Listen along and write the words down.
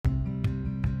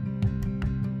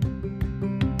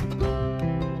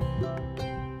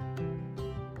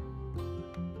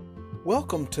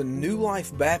Welcome to New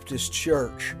Life Baptist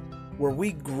Church, where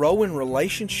we grow in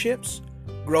relationships,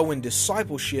 grow in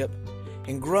discipleship,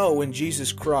 and grow in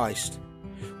Jesus Christ.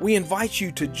 We invite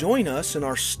you to join us in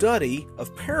our study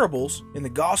of parables in the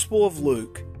Gospel of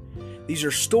Luke. These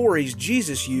are stories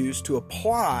Jesus used to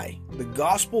apply the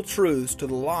gospel truths to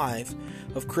the life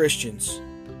of Christians.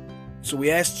 So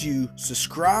we ask you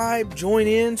subscribe, join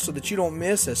in so that you don't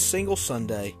miss a single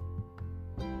Sunday.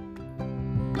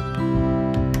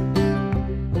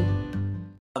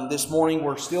 This morning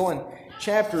we're still in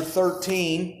chapter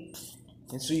 13,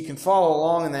 and so you can follow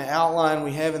along in the outline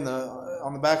we have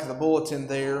on the back of the bulletin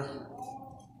there.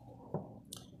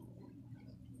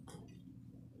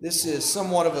 This is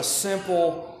somewhat of a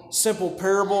simple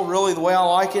parable. Really, the way I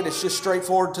like it, it's just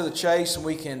straightforward to the chase, and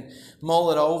we can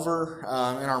mull it over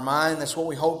in our mind. That's what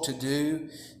we hope to do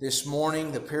this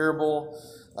morning, the parable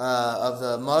of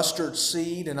the mustard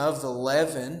seed and of the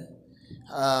leaven.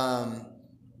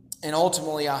 And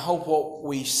ultimately, I hope what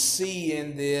we see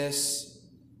in this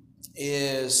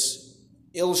is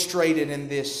illustrated in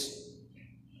this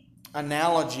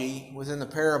analogy within the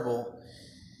parable.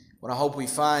 What I hope we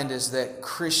find is that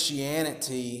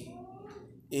Christianity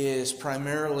is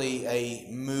primarily a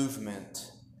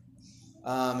movement.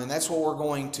 And that's what we're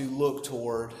going to look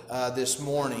toward this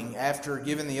morning after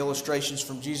giving the illustrations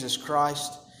from Jesus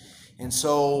Christ. And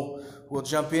so we'll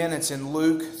jump in. It's in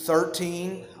Luke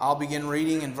 13. I'll begin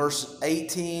reading in verse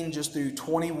 18 just through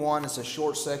 21. It's a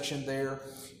short section there.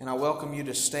 And I welcome you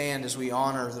to stand as we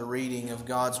honor the reading of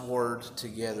God's Word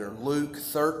together. Luke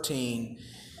 13,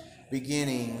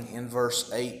 beginning in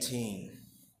verse 18.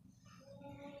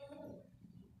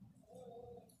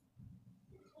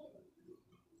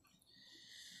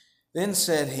 Then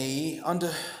said he,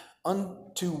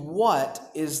 Unto what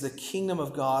is the kingdom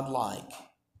of God like?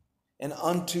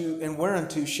 And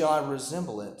whereunto shall I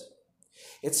resemble it?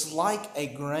 It's like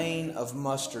a grain of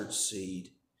mustard seed,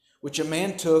 which a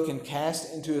man took and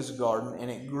cast into his garden, and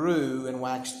it grew and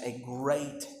waxed a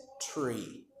great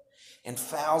tree, and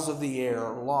fowls of the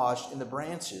air lodged in the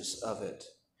branches of it.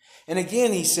 And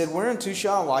again he said, Whereunto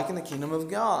shall I liken the kingdom of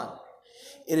God?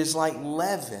 It is like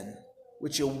leaven,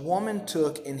 which a woman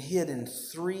took and hid in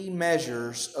 3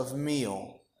 measures of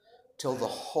meal, till the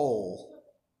whole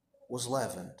was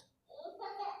leavened.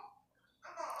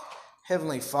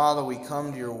 Heavenly Father, we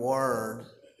come to your word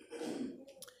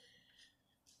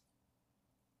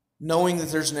knowing that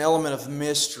there's an element of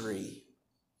mystery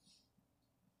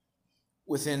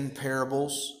within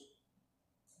parables.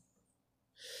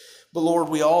 But Lord,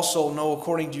 we also know,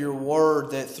 according to your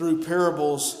word, that through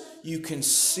parables you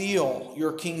conceal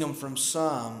your kingdom from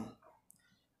some,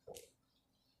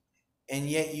 and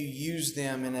yet you use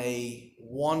them in a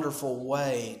wonderful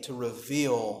way to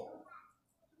reveal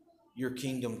your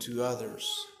kingdom to others.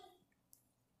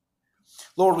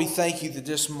 Lord, we thank you that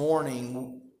this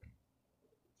morning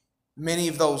many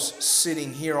of those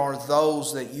sitting here are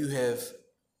those that you have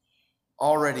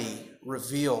already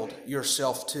revealed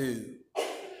yourself to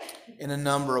in a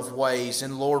number of ways.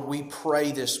 And Lord, we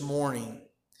pray this morning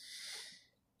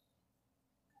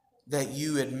that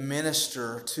you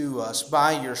administer to us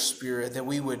by your Spirit, that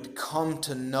we would come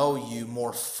to know you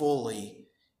more fully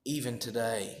even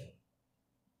today.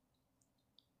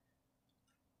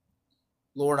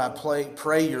 Lord, I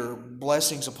pray your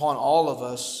blessings upon all of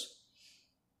us,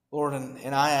 Lord,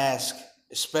 and I ask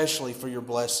especially for your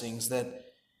blessings, that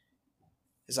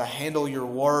as I handle your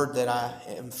word, that I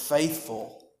am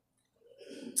faithful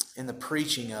in the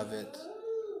preaching of it.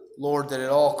 Lord, that at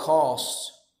all costs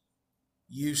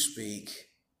you speak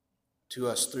to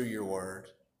us through your word.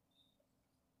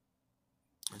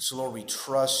 And so, Lord, we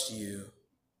trust you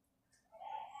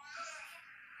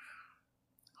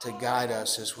to guide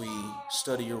us as we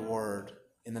study your word.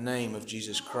 In the name of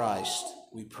Jesus Christ,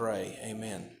 we pray.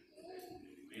 Amen.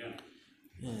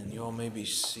 And you all may be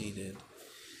seated.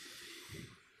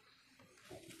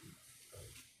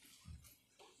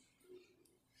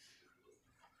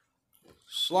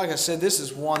 So like I said, this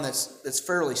is one that's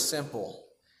fairly simple.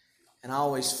 And I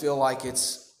always feel like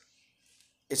it's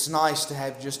nice to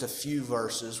have just a few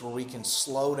verses where we can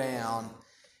slow down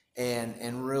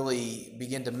and really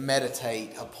begin to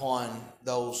meditate upon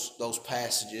those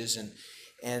passages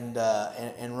and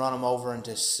run them over and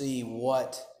to see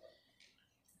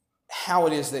how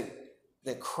it is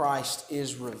that Christ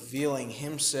is revealing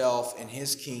himself and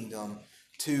his kingdom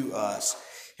to us.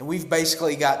 And we've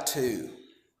basically got two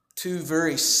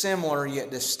very similar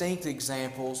yet distinct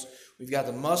examples. We've got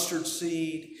the mustard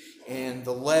seed and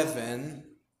the leaven.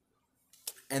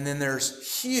 And then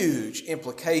there's huge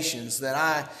implications that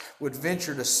I would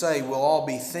venture to say we'll all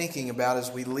be thinking about as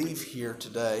we leave here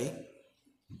today.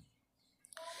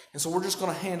 And so we're just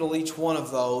going to handle each one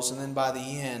of those, and then by the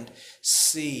end,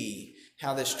 see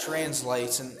how this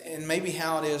translates and maybe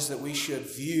how it is that we should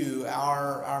view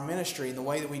our ministry and the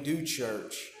way that we do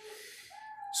church.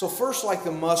 So first, like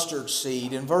the mustard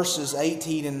seed in verses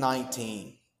 18 and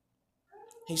 19,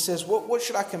 he says, what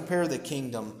should I compare the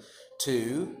kingdom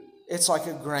to? It's like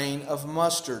a grain of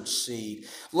mustard seed.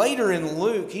 Later in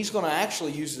Luke, he's going to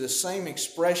actually use the same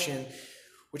expression,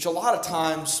 which a lot of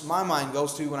times my mind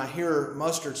goes to when I hear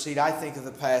mustard seed. I think of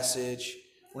the passage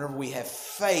whenever we have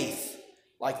faith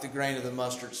like the grain of the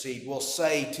mustard seed. We'll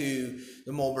say to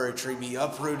the mulberry tree, be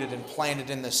uprooted and planted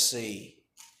in the sea.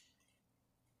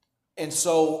 And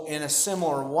so in a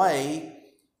similar way,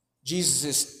 Jesus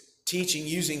is teaching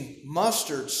using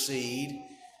mustard seed,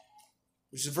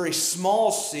 which is a very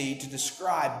small seed, to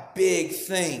describe big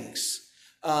things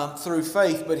through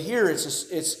faith. But here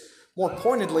it's more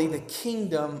pointedly the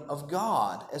kingdom of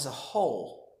God as a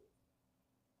whole.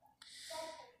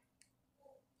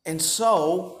 And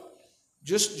so,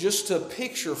 just to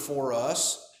picture for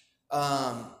us,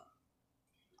 I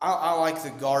like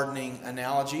the gardening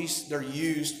analogies. They're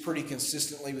used pretty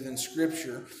consistently within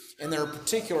Scripture, and they're a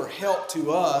particular help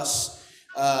to us.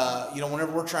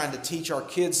 Whenever we're trying to teach our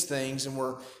kids things and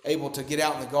we're able to get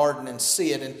out in the garden and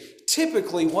see it. And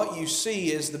typically what you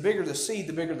see is the bigger the seed,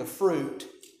 the bigger the fruit.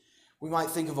 We might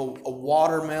think of a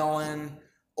watermelon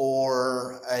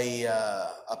or a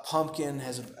pumpkin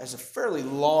has a fairly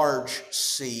large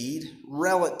seed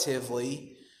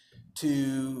relatively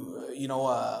to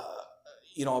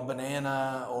a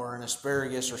banana or an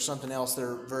asparagus or something else.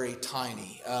 They're very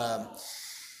tiny,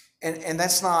 and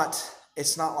that's not.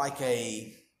 It's not like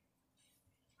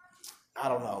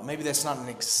maybe that's not an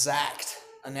exact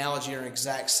analogy or an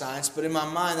exact science, but in my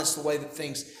mind, that's the way that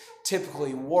things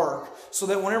typically work. So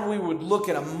that whenever we would look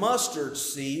at a mustard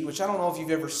seed, which I don't know if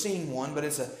you've ever seen one, but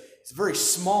it's a very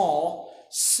small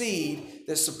seed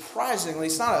that surprisingly,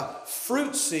 it's not a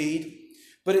fruit seed,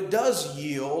 but it does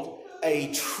yield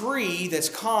a tree that's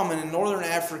common in northern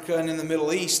Africa and in the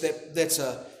Middle East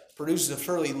that produces a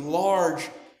fairly large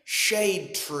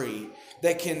shade tree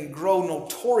that can grow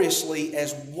notoriously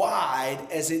as wide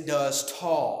as it does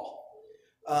tall.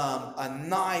 A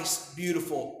nice,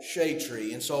 beautiful shade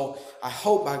tree. And so I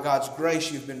hope by God's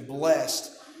grace you've been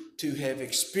blessed to have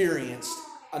experienced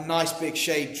a nice big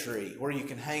shade tree where you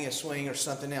can hang a swing or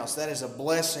something else. That is a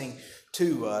blessing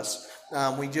to us.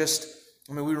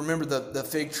 We remember the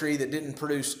fig tree that didn't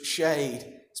produce shade.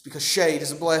 It's because shade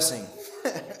is a blessing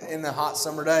in the hot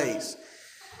summer days.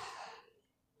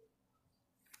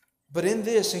 But in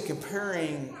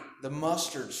comparing the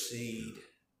mustard seed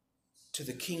to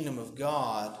the kingdom of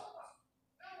God,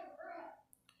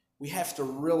 we have to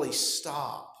really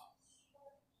stop.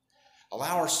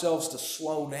 Allow ourselves to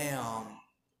slow down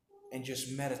and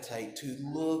just meditate, to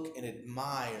look and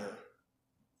admire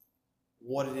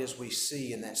what it is we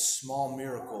see in that small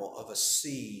miracle of a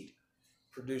seed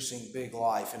producing big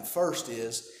life. And first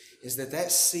is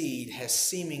that seed has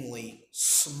seemingly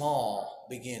small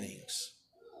beginnings.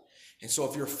 And so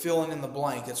if you're filling in the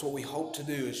blank, that's what we hope to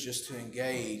do, is just to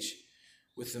engage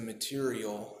with the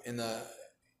material in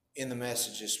the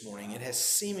message this morning. It has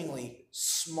seemingly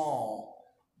small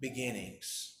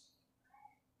beginnings.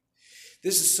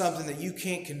 This is something that you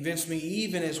can't convince me,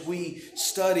 even as we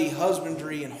study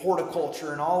husbandry and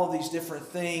horticulture and all of these different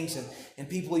things, and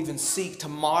people even seek to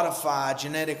modify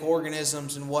genetic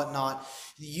organisms and whatnot.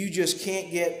 You just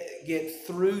can't get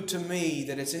through to me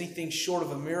that it's anything short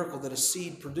of a miracle that a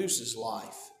seed produces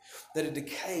life, that it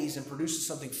decays and produces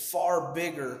something far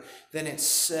bigger than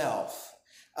itself.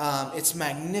 It's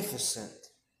magnificent.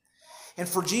 And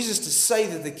for Jesus to say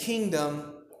that the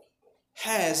kingdom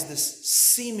has this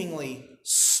seemingly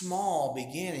small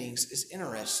beginnings is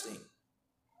interesting.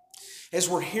 As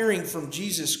we're hearing from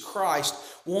Jesus Christ,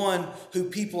 one who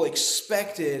people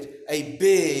expected a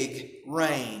big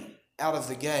reign out of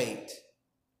the gate,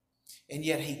 and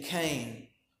yet he came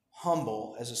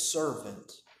humble as a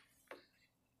servant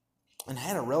and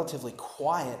had a relatively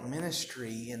quiet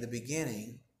ministry in the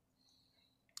beginning.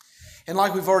 And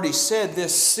like we've already said,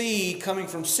 this seed coming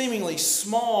from seemingly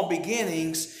small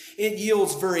beginnings, it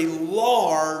yields very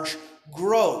large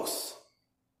growth.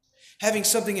 Having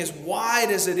something as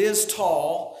wide as it is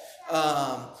tall,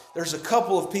 there's a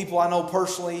couple of people I know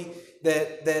personally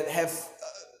that have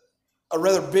a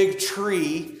rather big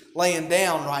tree laying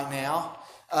down right now.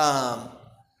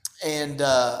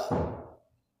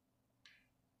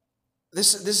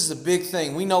 This is a big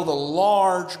thing. We know the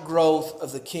large growth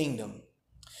of the kingdom.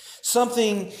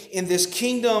 Something in this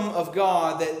kingdom of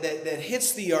God that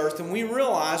hits the earth, and we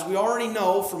realize, we already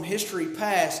know from history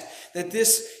past, that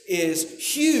this is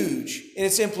huge in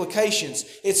its implications.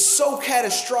 It's so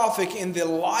catastrophic in the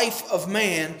life of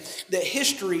man that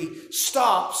history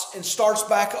stops and starts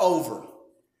back over.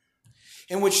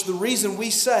 In which the reason we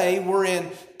say we're in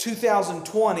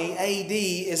 2020 AD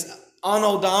is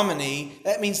Anno Domini.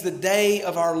 That means the day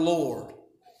of our Lord.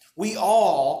 We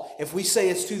all, if we say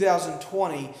it's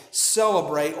 2020,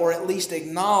 celebrate or at least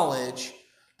acknowledge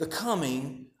the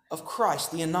coming of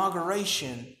Christ, the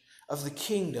inauguration of the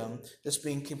kingdom that's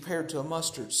being compared to a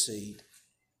mustard seed.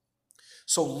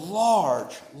 So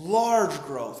large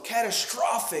growth,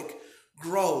 catastrophic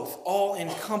growth,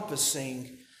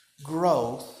 all-encompassing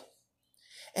growth.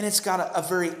 And it's got a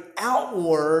very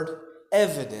outward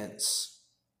evidence.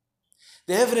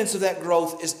 The evidence of that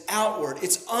growth is outward.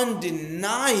 It's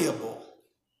undeniable.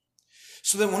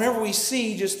 So that whenever we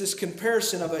see just this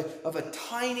comparison of a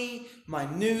tiny,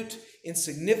 minute,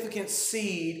 insignificant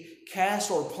seed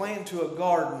cast or planted into a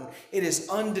garden, it is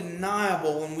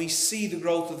undeniable when we see the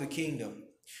growth of the kingdom.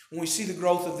 When we see the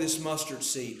growth of this mustard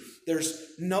seed. There's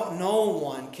no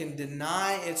one can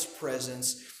deny its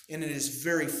presence, and it is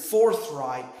very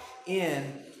forthright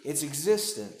in its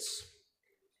existence.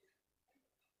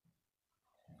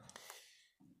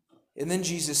 And then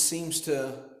Jesus seems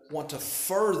to want to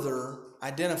further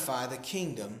identify the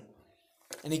kingdom.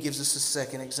 And he gives us a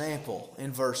second example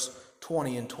in verse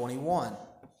 20 and 21. It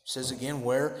says again,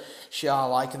 where shall I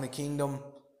liken the kingdom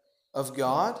of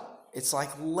God? It's like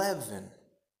leaven,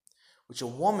 which a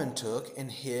woman took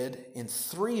and hid in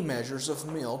 3 measures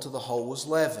of meal till the whole was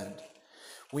leavened.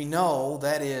 We know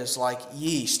that is like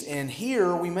yeast. And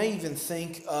here we may even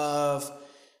think of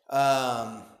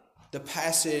the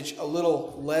passage, a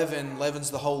little leaven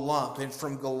leavens the whole lump, and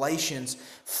from Galatians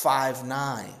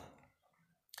 5:9.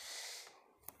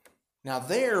 Now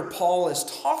there, Paul is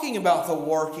talking about the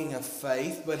working of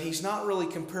faith, but he's not really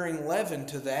comparing leaven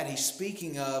to that. He's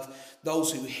speaking of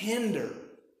those who hinder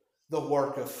the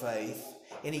work of faith,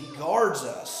 and he guards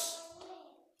us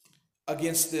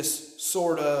against this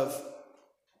sort of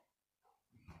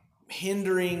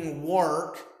hindering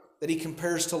work that he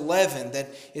compares to leaven, that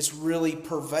is really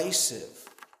pervasive.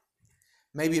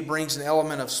 Maybe it brings an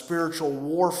element of spiritual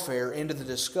warfare into the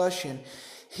discussion.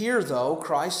 Here, though,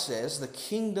 Christ says the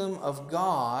kingdom of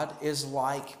God is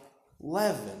like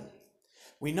leaven.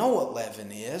 We know what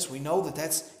leaven is. We know that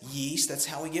that's yeast. That's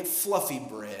how we get fluffy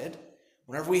bread.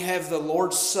 Whenever we have the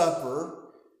Lord's Supper,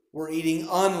 we're eating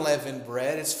unleavened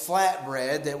bread. It's flat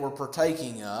bread that we're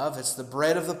partaking of. It's the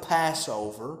bread of the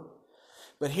Passover.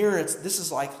 But here this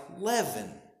is like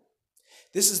leaven.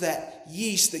 This is that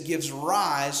yeast that gives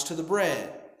rise to the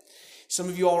bread. Some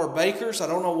of you all are bakers. I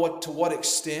don't know to what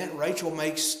extent. Rachel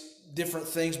makes different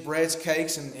things, breads,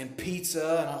 cakes, and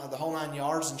pizza, and the whole 9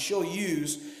 yards. And she'll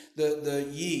use the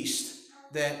yeast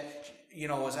that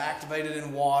is activated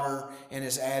in water and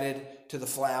is added to the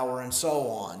flour and so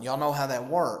on. Y'all know how that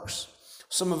works.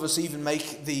 Some of us even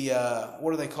make the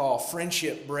what do they call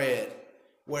friendship bread,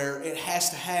 where it has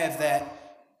to have that.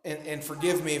 And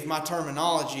forgive me if my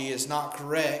terminology is not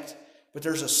correct, but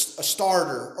there's a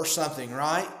starter or something,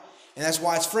 right? And that's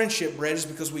why it's friendship bread, is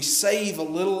because we save a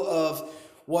little of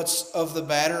what's of the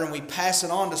batter and we pass it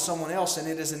on to someone else, and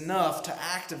it is enough to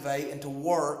activate and to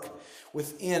work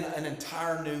within an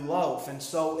entire new loaf. And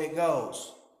so it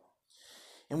goes.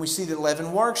 And we see that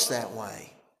leaven works that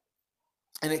way.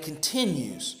 And it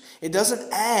continues. It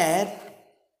doesn't add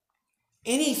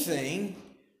anything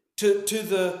to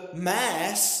the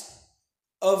mass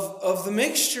of the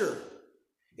mixture.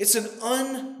 It's an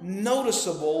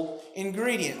unnoticeable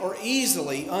ingredient, or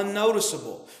easily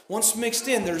unnoticeable. Once mixed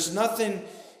in, there's nothing,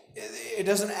 it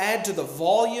doesn't add to the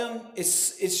volume.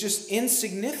 It's just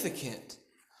insignificant,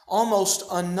 almost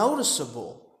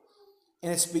unnoticeable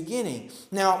in its beginning.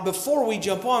 Now, before we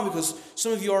jump on, because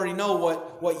some of you already know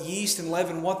what yeast and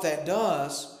leaven, what that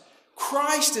does,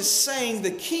 Christ is saying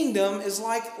the kingdom is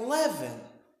like leaven.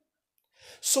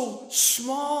 So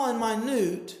small and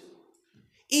minute,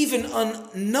 even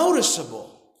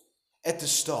unnoticeable at the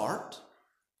start.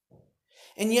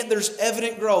 And yet there's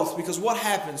evident growth, because what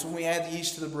happens when we add the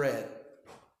yeast to the bread?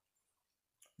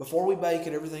 Before we bake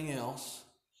it, everything else,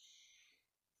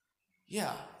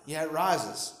 yeah, it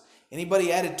rises.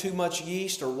 Anybody added too much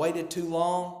yeast or waited too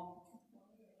long?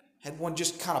 Had one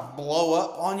just kind of blow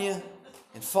up on you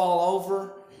and fall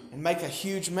over and make a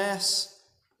huge mess?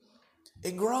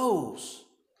 It grows.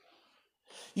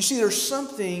 You see, there's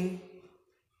something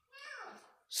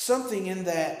in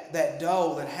that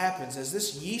dough that happens. As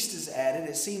this yeast is added,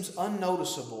 it seems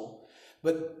unnoticeable.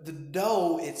 But the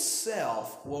dough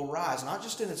itself will rise, not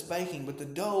just in its baking, but the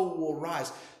dough will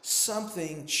rise.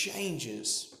 Something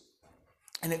changes.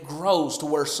 And it grows to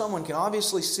where someone can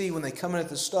obviously see when they come in at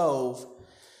the stove,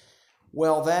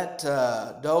 well, that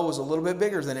dough is a little bit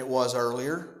bigger than it was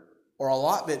earlier, or a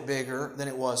lot bit bigger than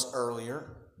it was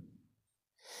earlier.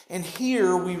 And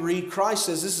here we read Christ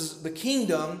says the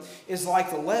kingdom is like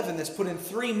the leaven that's put in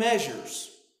 3 measures.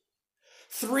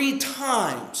 3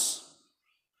 times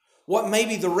what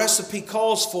maybe the recipe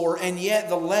calls for, and yet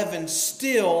the leaven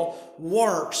still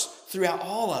works throughout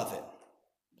all of it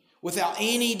without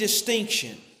any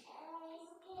distinction.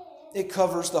 It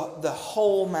covers the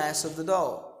whole mass of the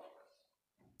dough.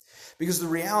 Because the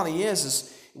reality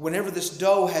is whenever this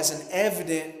dough has an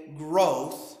evident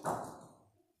growth,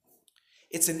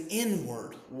 it's an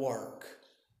inward work.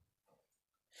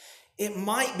 It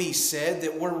might be said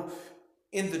that we're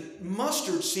in the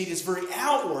mustard seed is very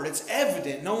outward. It's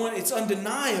evident. It's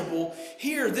undeniable.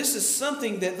 Here, this is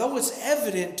something that though it's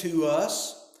evident to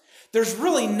us, there's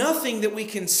really nothing that we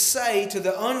can say to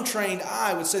the untrained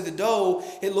eye. Would say the dough,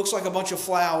 it looks like a bunch of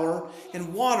flour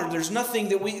and water. There's nothing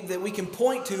that we can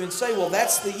point to and say, well,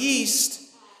 that's the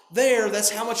yeast there. That's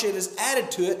how much it is added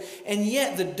to it. And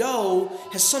yet the dough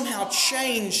has somehow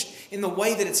changed in the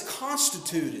way that it's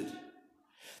constituted.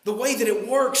 The way that it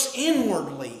works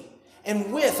inwardly.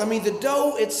 And the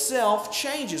dough itself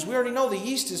changes. We already know the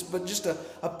yeast is but just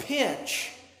a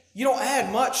pinch. You don't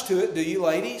add much to it, do you,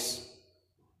 ladies?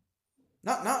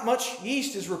 Not much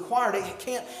yeast is required. It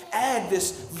can't add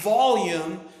this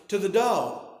volume to the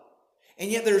dough. And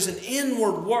yet there's an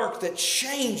inward work that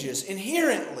changes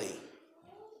inherently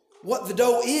what the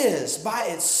dough is by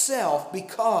itself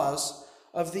because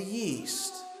of the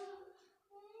yeast.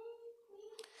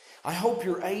 I hope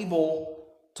you're able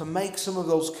to make some of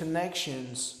those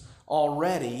connections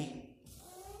already.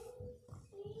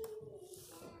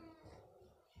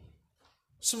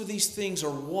 Some of these things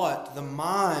are what the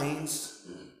minds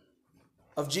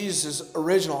of Jesus'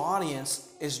 original audience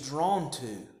is drawn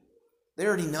to. They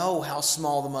already know how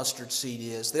small the mustard seed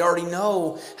is. They already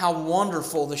know how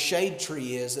wonderful the shade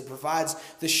tree is that provides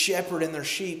the shepherd and their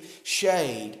sheep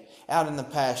shade out in the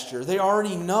pasture. They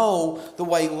already know the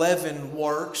way leaven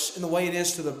works and the way it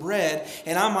is to the bread.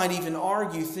 And I might even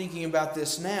argue, thinking about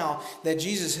this now, that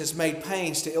Jesus has made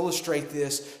pains to illustrate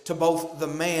this to both the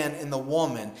man and the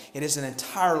woman. It is an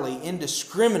entirely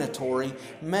indiscriminatory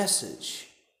message.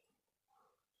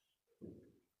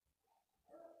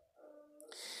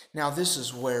 Now, this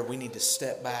is where we need to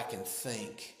step back and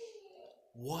think,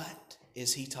 what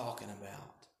is he talking about?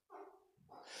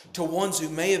 To ones who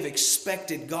may have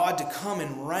expected God to come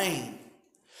and reign,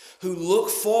 who look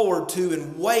forward to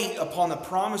and wait upon the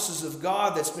promises of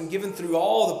God that's been given through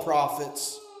all the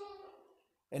prophets,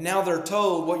 and now they're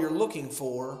told what you're looking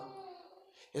for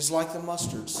is like the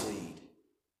mustard seed.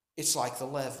 It's like the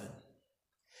leaven.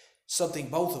 Something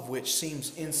both of which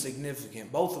seems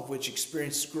insignificant, both of which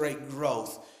experience great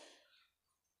growth.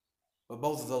 But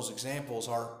both of those examples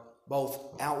are both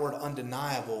outward,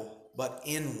 undeniable, but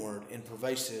inward and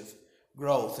pervasive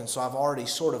growth. And so I've already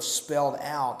sort of spelled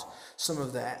out some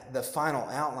of the final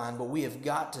outline, but we have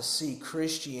got to see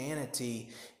Christianity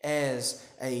as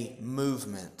a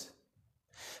movement.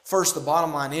 First, the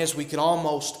bottom line is we could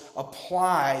almost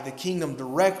apply the kingdom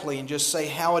directly and just say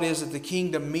how it is that the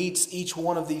kingdom meets each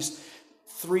one of these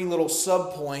 3 little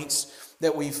subpoints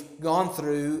that we've gone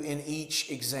through in each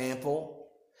example.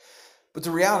 But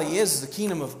the reality is the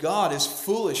kingdom of God is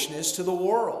foolishness to the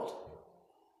world.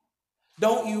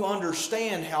 Don't you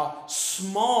understand how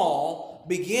small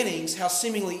beginnings, how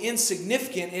seemingly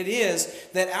insignificant it is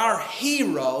that our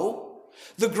hero,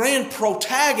 the grand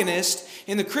protagonist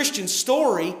in the Christian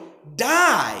story,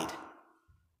 died?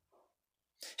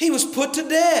 He was put to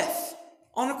death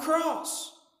on a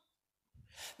cross.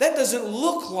 That doesn't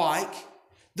look like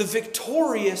the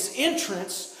victorious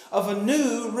entrance of a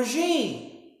new regime.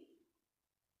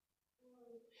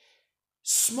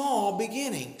 Small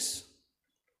beginnings.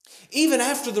 Even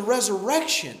after the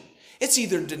resurrection, it's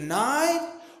either denied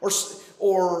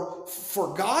or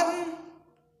forgotten,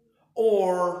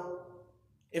 or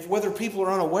if whether people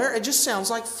are unaware, it just sounds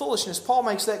like foolishness. Paul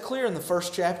makes that clear in the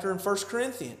 1st chapter in 1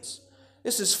 Corinthians.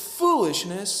 This is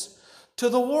foolishness to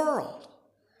the world.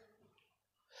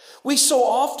 We so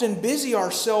often busy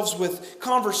ourselves with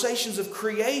conversations of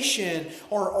creation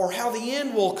or how the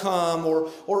end will come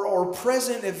or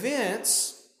present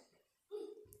events.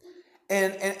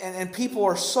 And people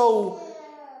are so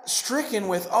stricken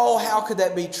with, how could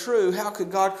that be true? How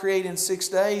could God create in 6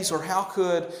 days? Or how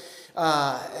could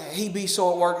He be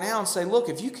so at work now? And say, look,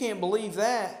 if you can't believe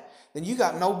that, then you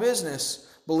got no business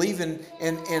believing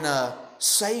in a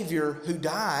Savior who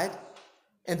died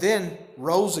and then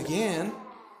rose again.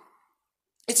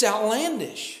 It's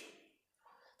outlandish.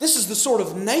 This is the sort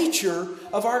of nature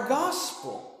of our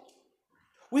gospel.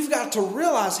 We've got to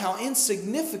realize how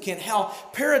insignificant, how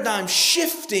paradigm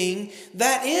shifting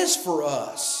that is for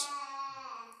us.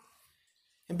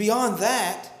 And beyond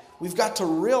that, we've got to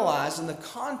realize in the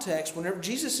context, whenever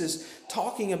Jesus is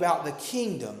talking about the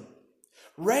kingdom,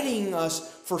 readying us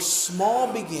for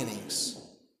small beginnings,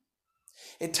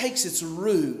 it takes its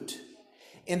root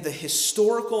in the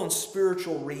historical and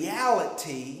spiritual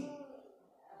reality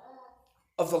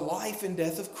of the life and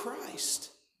death of Christ.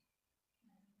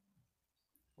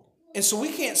 And so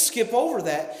we can't skip over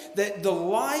that the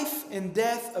life and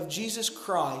death of Jesus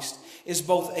Christ is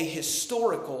both a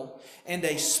historical and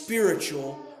a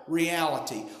spiritual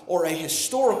reality, or a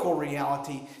historical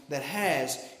reality that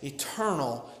has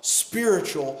eternal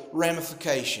spiritual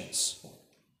ramifications.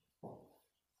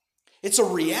 It's a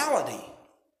reality.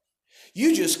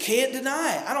 You just can't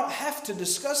deny it. I don't have to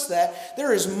discuss that.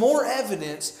 There is more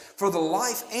evidence for the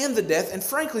life and the death, and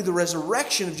frankly the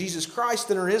resurrection of Jesus Christ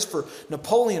than there is for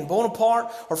Napoleon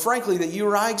Bonaparte, or frankly that you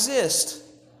or I exist.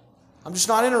 I'm just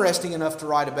not interesting enough to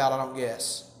write about, I don't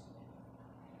guess.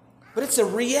 But it's a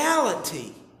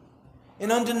reality,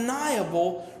 an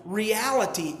undeniable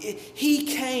reality. He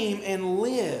came and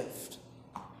lived.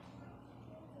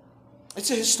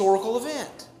 It's a historical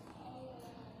event.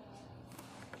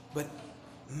 But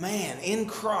man, in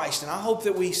Christ, and I hope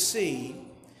that we see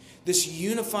this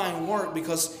unifying work,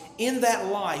 because in that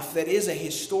life that is a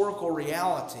historical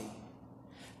reality,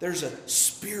 there's a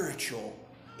spiritual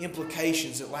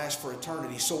implications that last for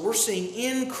eternity. So we're seeing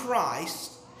in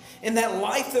Christ, in that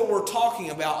life that we're talking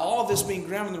about, all of this being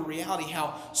grounded in the reality,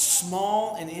 how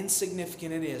small and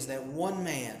insignificant it is that one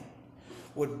man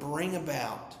would bring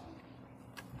about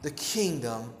the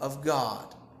kingdom of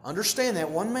God. Understand that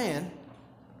one man,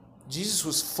 Jesus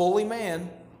was fully man,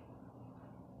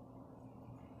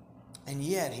 and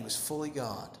yet He was fully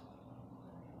God.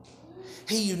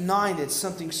 He united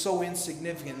something so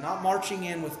insignificant, not marching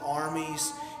in with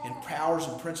armies and powers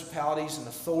and principalities and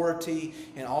authority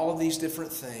and all of these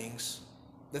different things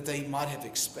that they might have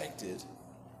expected.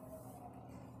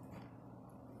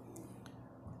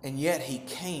 And yet He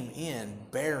came in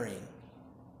bearing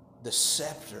the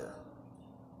scepter.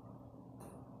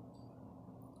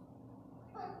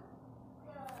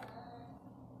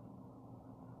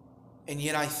 And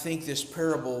yet I think this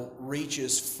parable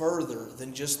reaches further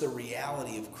than just the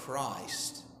reality of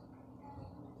Christ.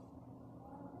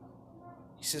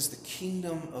 He says the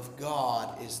kingdom of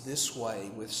God is this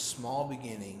way, with small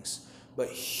beginnings, but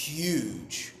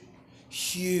huge,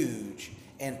 huge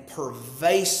and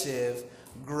pervasive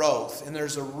growth. And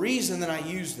there's a reason that I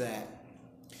use that.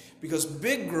 Because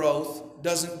big growth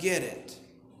doesn't get it.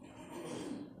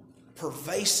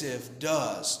 Pervasive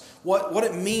does. What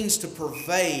it means to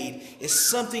pervade is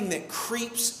something that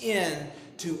creeps in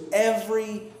to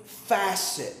every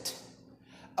facet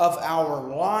of our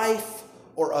life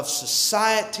or of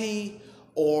society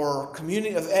or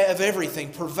community, of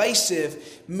everything.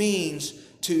 Pervasive means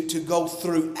to go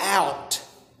throughout.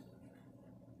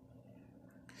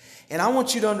 And I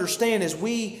want you to understand, as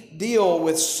we deal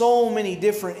with so many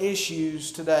different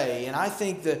issues today, and I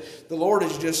think that the Lord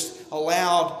has just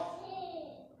allowed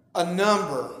a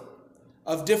number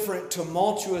of different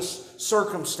tumultuous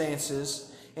circumstances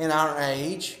in our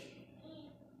age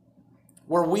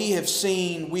where we have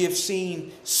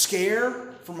seen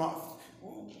scare from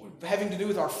having to do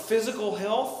with our physical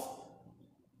health,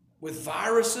 with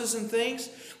viruses and things.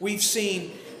 We've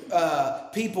seen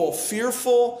people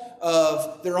fearful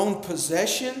of their own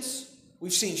possessions.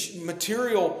 We've seen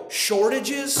material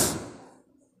shortages.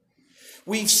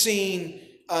 We've seen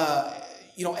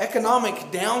economic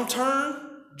downturn,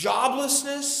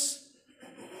 joblessness.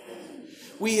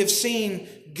 We have seen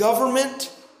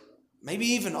government, maybe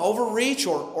even overreach,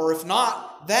 or if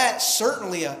not that,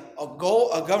 certainly a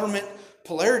government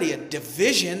polarity, a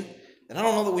division that I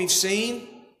don't know that we've seen.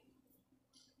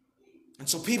 And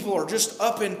so people are just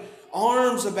up in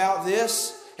arms about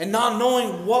this and not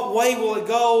knowing what way will it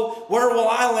go, where will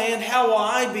I land, how will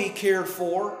I be cared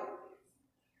for.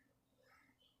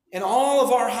 And all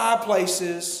of our high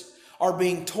places are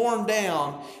being torn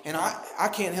down. And I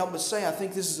can't help but say I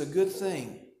think this is a good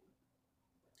thing.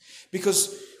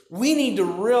 Because we need to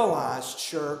realize,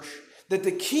 church, that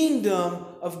the kingdom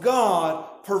of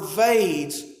God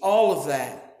pervades all of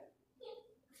that.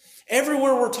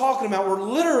 Everywhere we're talking about, we're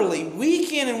literally,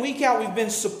 week in and week out, we've been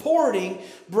supporting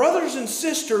brothers and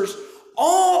sisters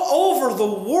all over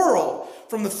the world.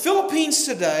 From the Philippines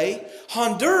today,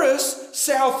 Honduras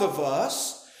south of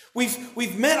us,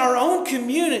 We've met our own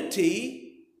community.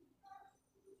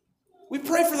 We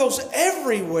pray for those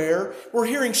everywhere. We're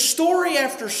hearing story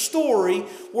after story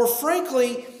where,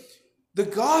 frankly, the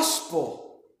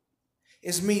gospel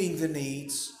is meeting the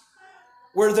needs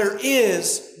where there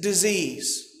is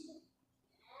disease.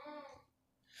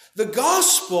 The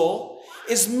gospel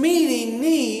is meeting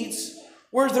needs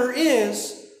where there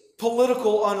is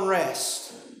political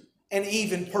unrest and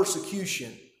even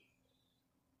persecution.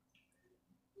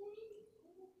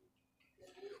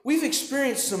 We've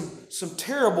experienced some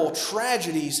terrible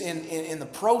tragedies in the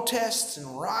protests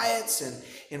and riots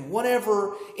and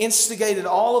whatever instigated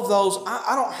all of those.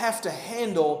 I don't have to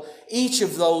handle each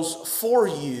of those for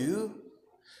you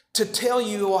to tell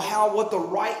you what the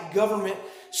right government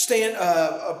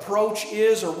approach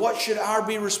is or what should our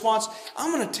be response.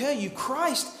 I'm going to tell you,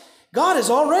 God has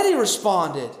already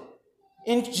responded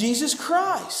in Jesus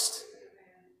Christ.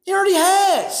 He already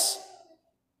has.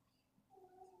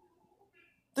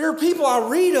 There are people I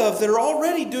read of that are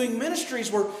already doing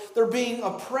ministries where they're being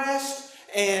oppressed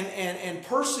and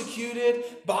persecuted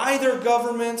by their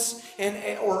governments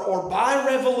or by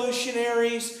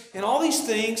revolutionaries and all these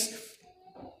things,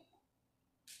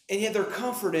 and yet they're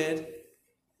comforted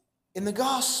in the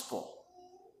gospel.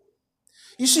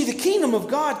 You see, the kingdom of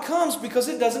God comes because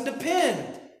it doesn't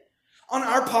depend on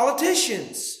our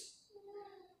politicians.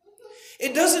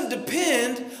 It doesn't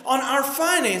depend on our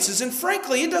finances. And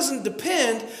frankly, it doesn't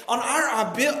depend on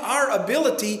our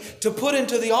ability to put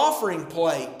into the offering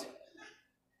plate.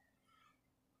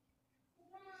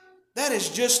 That is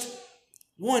just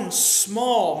one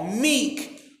small,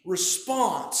 meek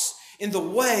response in the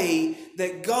way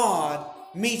that God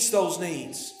meets those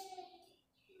needs.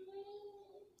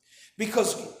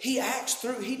 Because He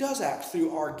does act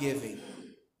through our giving.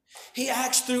 He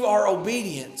acts through our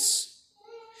obedience.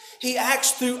 He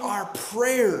acts through our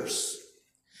prayers.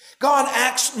 God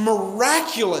acts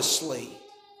miraculously.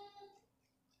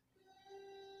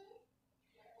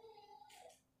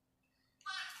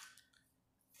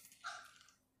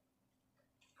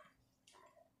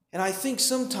 And I think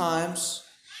sometimes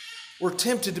we're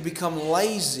tempted to become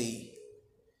lazy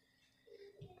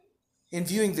in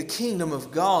viewing the kingdom of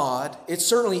God. It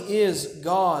certainly is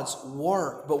God's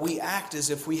work, but we act as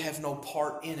if we have no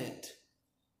part in it.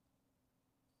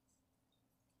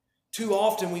 Too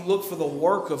often we look for the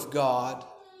work of God,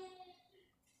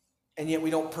 and yet we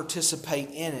don't participate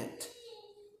in it.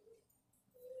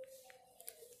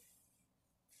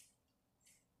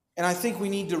 And I think we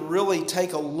need to really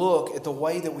take a look at the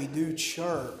way that we do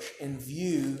church and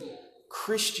view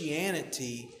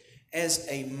Christianity as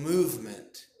a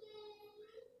movement.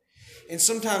 And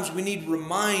sometimes we need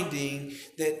reminding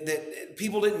that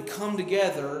people didn't come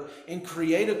together and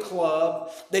create a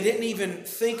club. They didn't even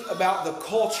think about the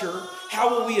culture. How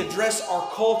will we address our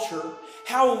culture?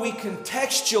 How will we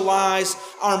contextualize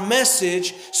our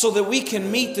message so that we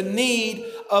can meet the need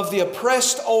of the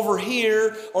oppressed over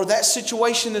here, or that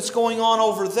situation that's going on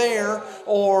over there,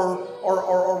 or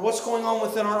what's going on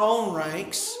within our own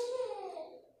ranks?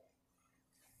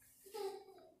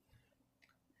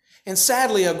 And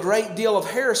sadly, a great deal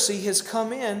of heresy has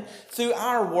come in through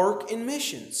our work in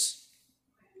missions.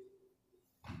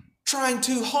 Trying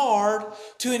too hard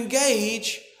to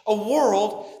engage a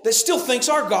world that still thinks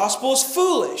our gospel is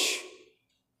foolish.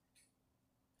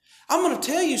 I'm going to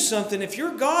tell you something. If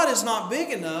your God is not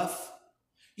big enough,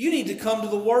 you need to come to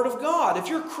the Word of God. If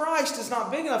your Christ is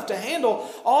not big enough to handle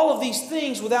all of these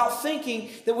things without thinking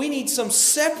that we need some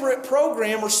separate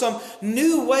program or some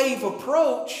new wave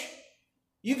approach,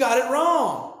 you got it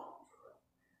wrong.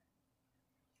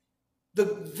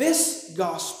 This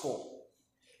gospel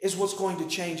is what's going to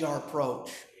change our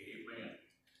approach. Amen.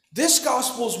 This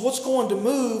gospel is what's going to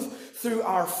move through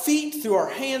our feet, through our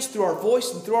hands, through our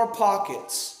voice, and through our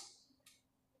pockets.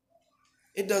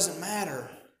 It doesn't matter.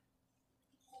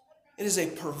 It is a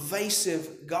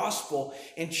pervasive gospel.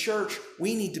 In church,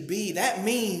 that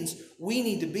means we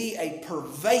need to be a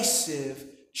pervasive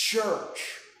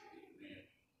church.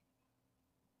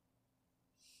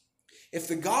 If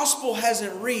the gospel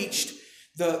hasn't reached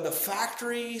the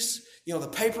factories, the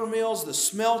paper mills, the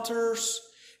smelters,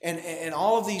 and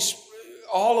all of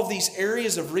these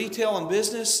areas of retail and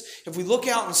business, if we look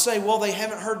out and say, well, they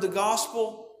haven't heard the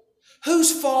gospel,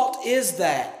 whose fault is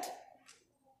that?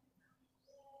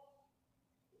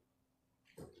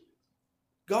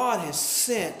 God has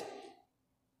sent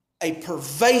a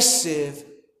pervasive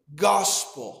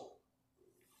gospel.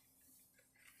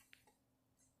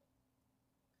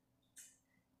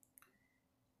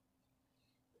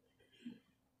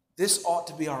 This ought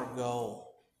to be our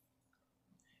goal.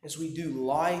 As we do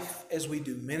life, as we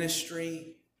do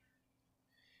ministry,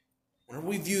 Whenever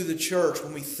we view the church,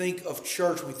 when we think of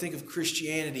church, when we think of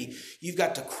Christianity, you've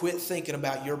got to quit thinking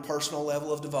about your personal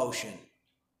level of devotion.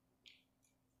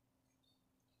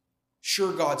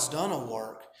 Sure, God's done a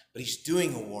work, but He's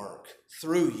doing a work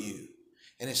through you.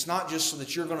 And it's not just so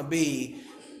that you're going to be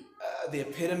the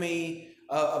epitome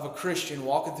of a Christian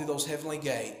walking through those heavenly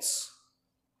gates.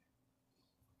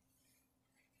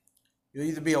 You'll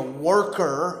either be a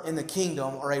worker in the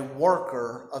kingdom or a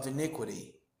worker of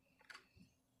iniquity.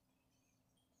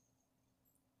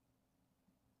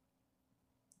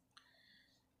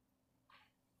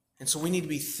 And so we need to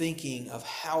be thinking of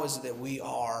how is it that we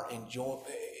are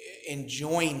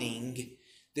enjoining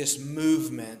this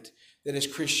movement that is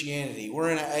Christianity. We're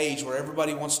in an age where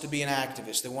everybody wants to be an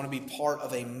activist. They want to be part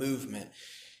of a movement.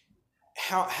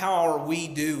 How are we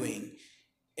doing?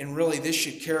 And really, this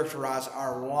should characterize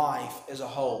our life as a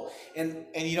whole. And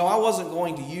I wasn't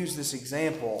going to use this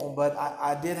example, but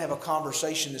I did have a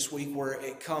conversation this week where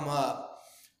it come up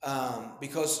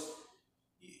because,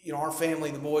 our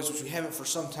family, the boys, which we haven't for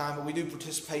some time, but we do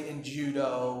participate in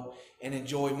judo and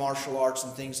enjoy martial arts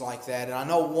and things like that. And I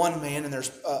know one man, and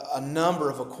there's a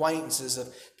number of acquaintances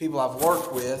of people I've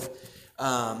worked with,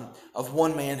 of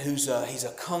one man he's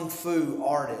a kung fu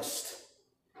artist.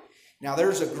 Now,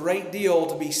 there's a great deal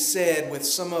to be said with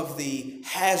some of the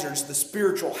hazards, the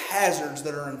spiritual hazards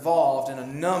that are involved in a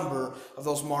number of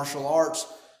those martial arts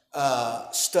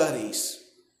studies.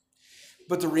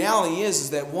 But the reality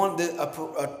is that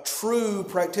a true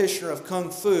practitioner of kung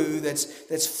fu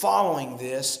that's following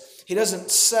this, he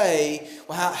doesn't say,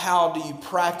 well, how do you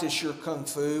practice your kung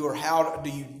fu, or how do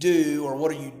you do, or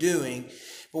what are you doing?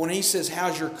 But when he says,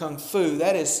 how's your kung fu,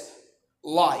 that is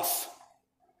life,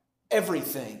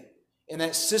 everything. And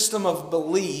that system of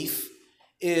belief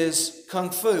is kung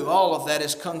fu. All of that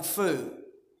is kung fu.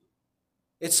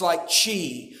 It's like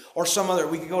Qi or some other.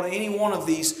 We could go to any one of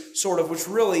these sort of, which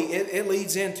really it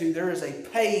leads into, there is a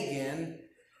pagan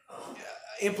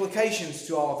implications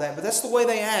to all of that. But that's the way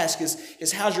they ask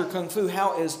is how's your kung fu?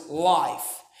 How is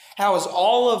life? How is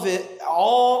all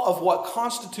of what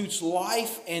constitutes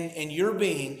life and your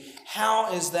being,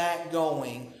 how is that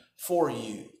going for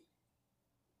you?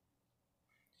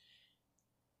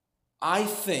 I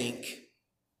think,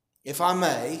 if I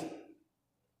may,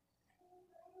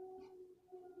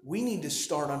 we need to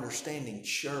start understanding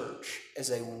church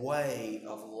as a way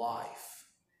of life.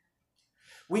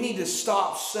 We need to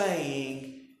stop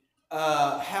saying,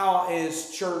 how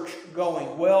is church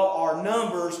going? Well, our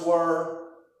numbers were,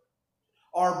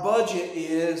 our budget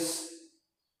is,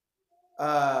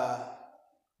 hey,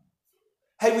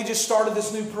 we just started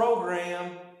this new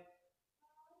program.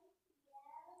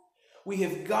 We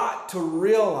have got to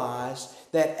realize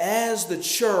that as the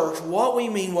church, what we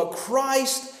mean, what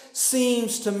Christ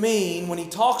seems to mean when He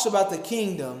talks about the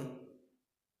kingdom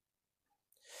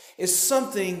is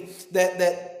something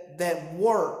that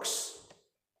works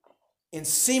in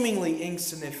seemingly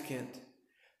insignificant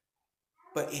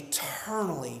but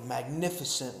eternally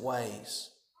magnificent ways,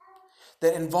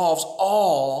 that involves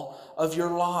all of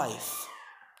your life.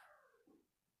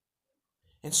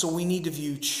 And so we need to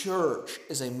view church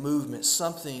as a movement,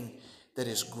 something that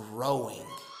is growing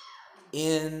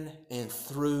in and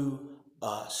through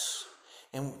us.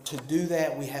 And to do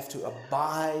that, we have to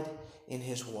abide in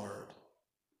His Word.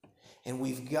 And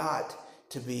we've got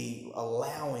to be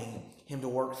allowing Him to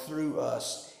work through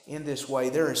us in this way.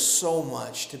 There is so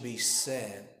much to be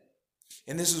said.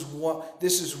 And this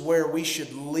is where we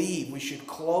should leave. We should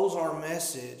close our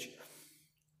message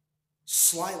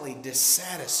slightly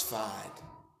dissatisfied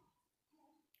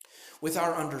with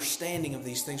our understanding of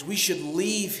these things. We should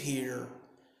leave here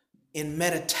in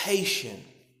meditation,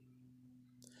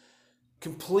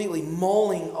 completely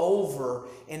mulling over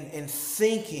and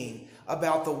thinking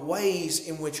about the ways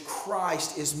in which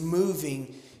Christ is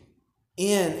moving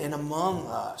in and among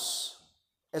us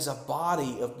as a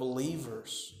body of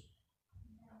believers.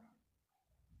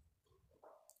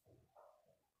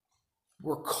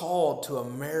 We're called to a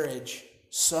marriage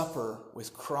supper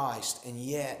with Christ, and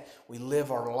yet we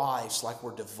live our lives like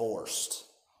we're divorced.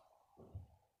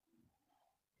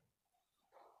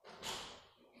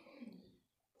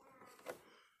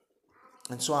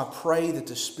 And so I pray that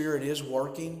the Spirit is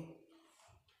working,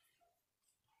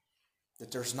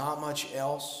 that there's not much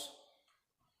else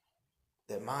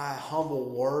that my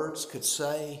humble words could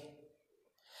say,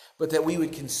 but that we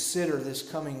would consider this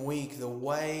coming week the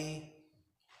way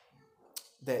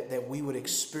that we would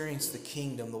experience the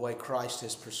kingdom the way Christ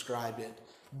has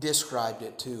described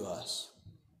it to us.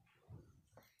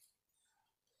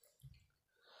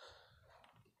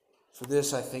 For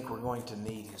this, I think we're going to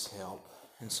need His help.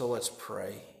 And so let's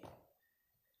pray.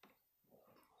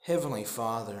 Heavenly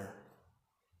Father,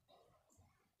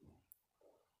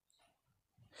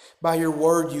 by your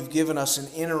word, you've given us an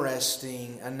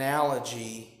interesting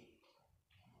analogy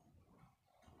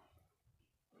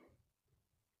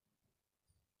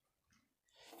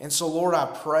and so, Lord, I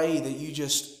pray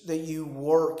that you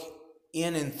work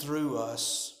in and through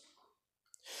us.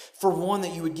 For one,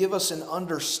 that you would give us an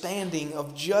understanding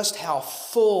of just how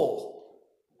full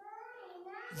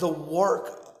the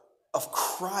work of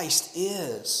Christ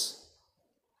is.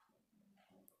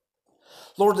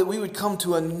 Lord, that we would come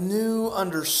to a new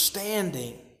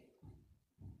understanding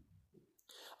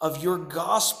of your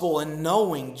gospel and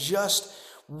knowing just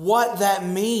what that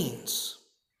means.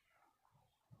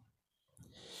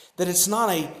 That it's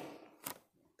not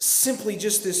simply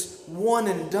just this one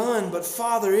and done, but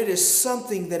Father, it is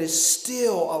something that is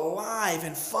still alive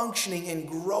and functioning and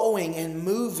growing and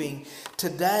moving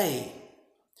today.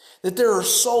 That there are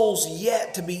souls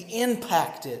yet to be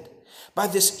impacted by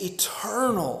this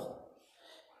eternal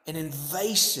and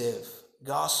invasive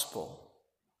gospel.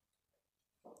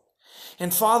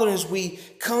 And Father, as we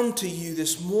come to you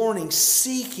this morning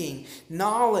seeking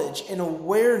knowledge and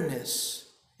awareness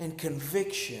and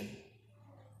conviction,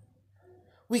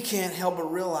 we can't help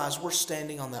but realize we're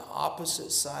standing on the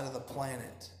opposite side of the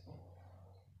planet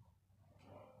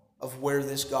of where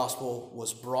this gospel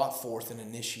was brought forth and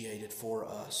initiated for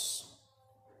us.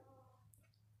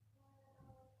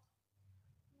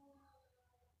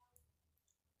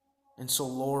 And so,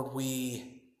 Lord,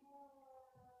 we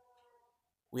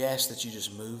ask that you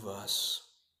just move us.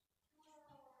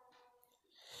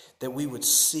 That we would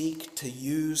seek to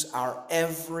use our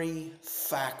every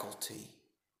faculty.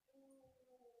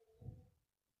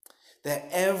 That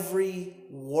every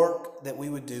work that we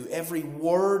would do, every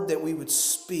word that we would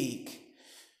speak,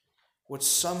 would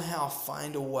somehow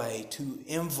find a way to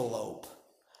envelope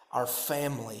our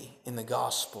family in the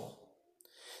gospel.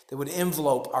 That would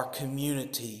envelope our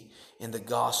community in the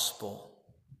gospel.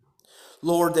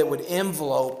 Lord, that would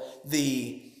envelope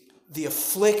the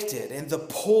afflicted and the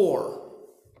poor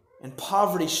and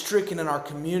poverty-stricken in our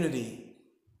community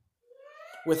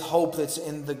with hope that's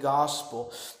in the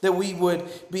gospel. That we would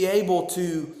be able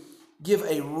to give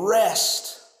a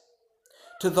rest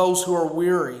to those who are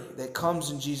weary that comes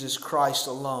in Jesus Christ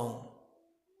alone.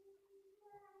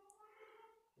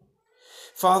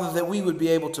 Father, that we would be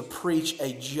able to preach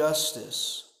a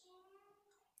justice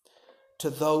to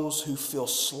those who feel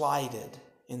slighted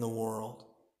in the world.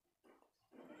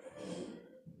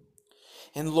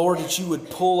 And Lord, that you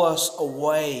would pull us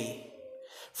away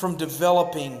from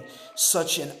developing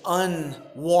such an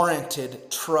unwarranted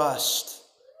trust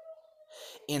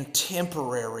in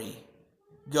temporary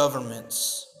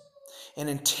governments and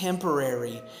in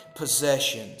temporary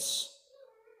possessions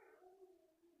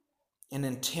and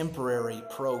in temporary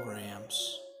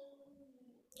programs.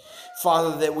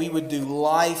 Father, that we would do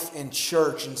life in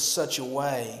church in such a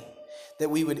way that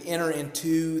we would enter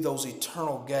into those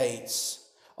eternal gates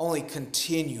only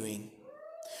continuing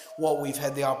what we've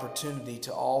had the opportunity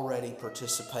to already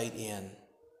participate in.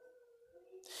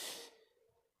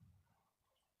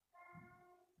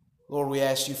 Lord, we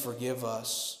ask you forgive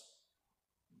us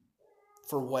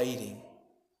for waiting,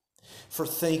 for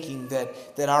thinking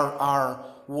that our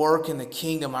work in the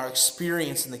kingdom, our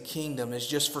experience in the kingdom is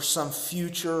just for some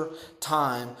future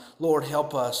time. Lord,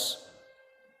 help us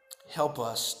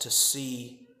to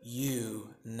see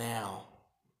you now.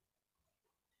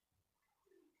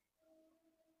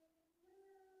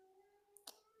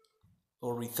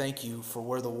 Lord, we thank you for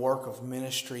where the work of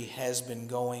ministry has been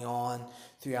going on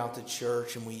throughout the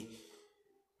church, and we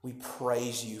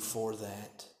praise you for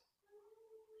that.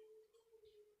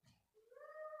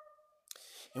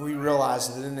 And we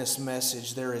realize that in this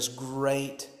message there is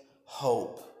great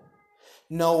hope,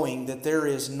 knowing that there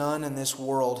is none in this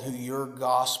world who your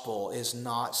gospel is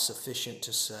not sufficient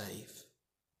to save.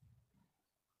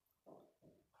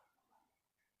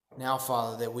 Now,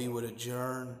 Father, that we would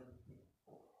adjourn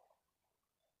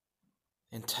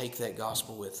and take that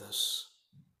gospel with us.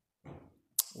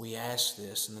 We ask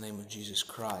this in the name of Jesus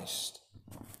Christ.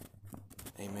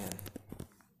 Amen.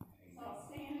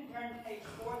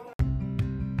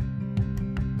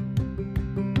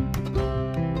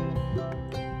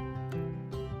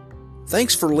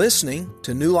 Thanks for listening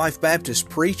to New Life Baptist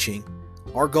Preaching.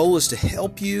 Our goal is to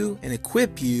help you and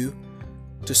equip you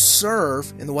to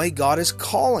serve in the way God is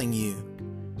calling you.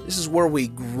 This is where we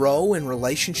grow in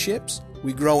relationships,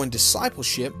 we grow in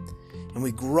discipleship, and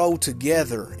we grow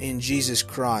together in Jesus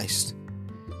Christ.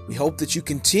 We hope that you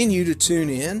continue to tune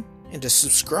in and to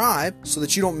subscribe so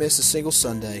that you don't miss a single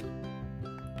Sunday.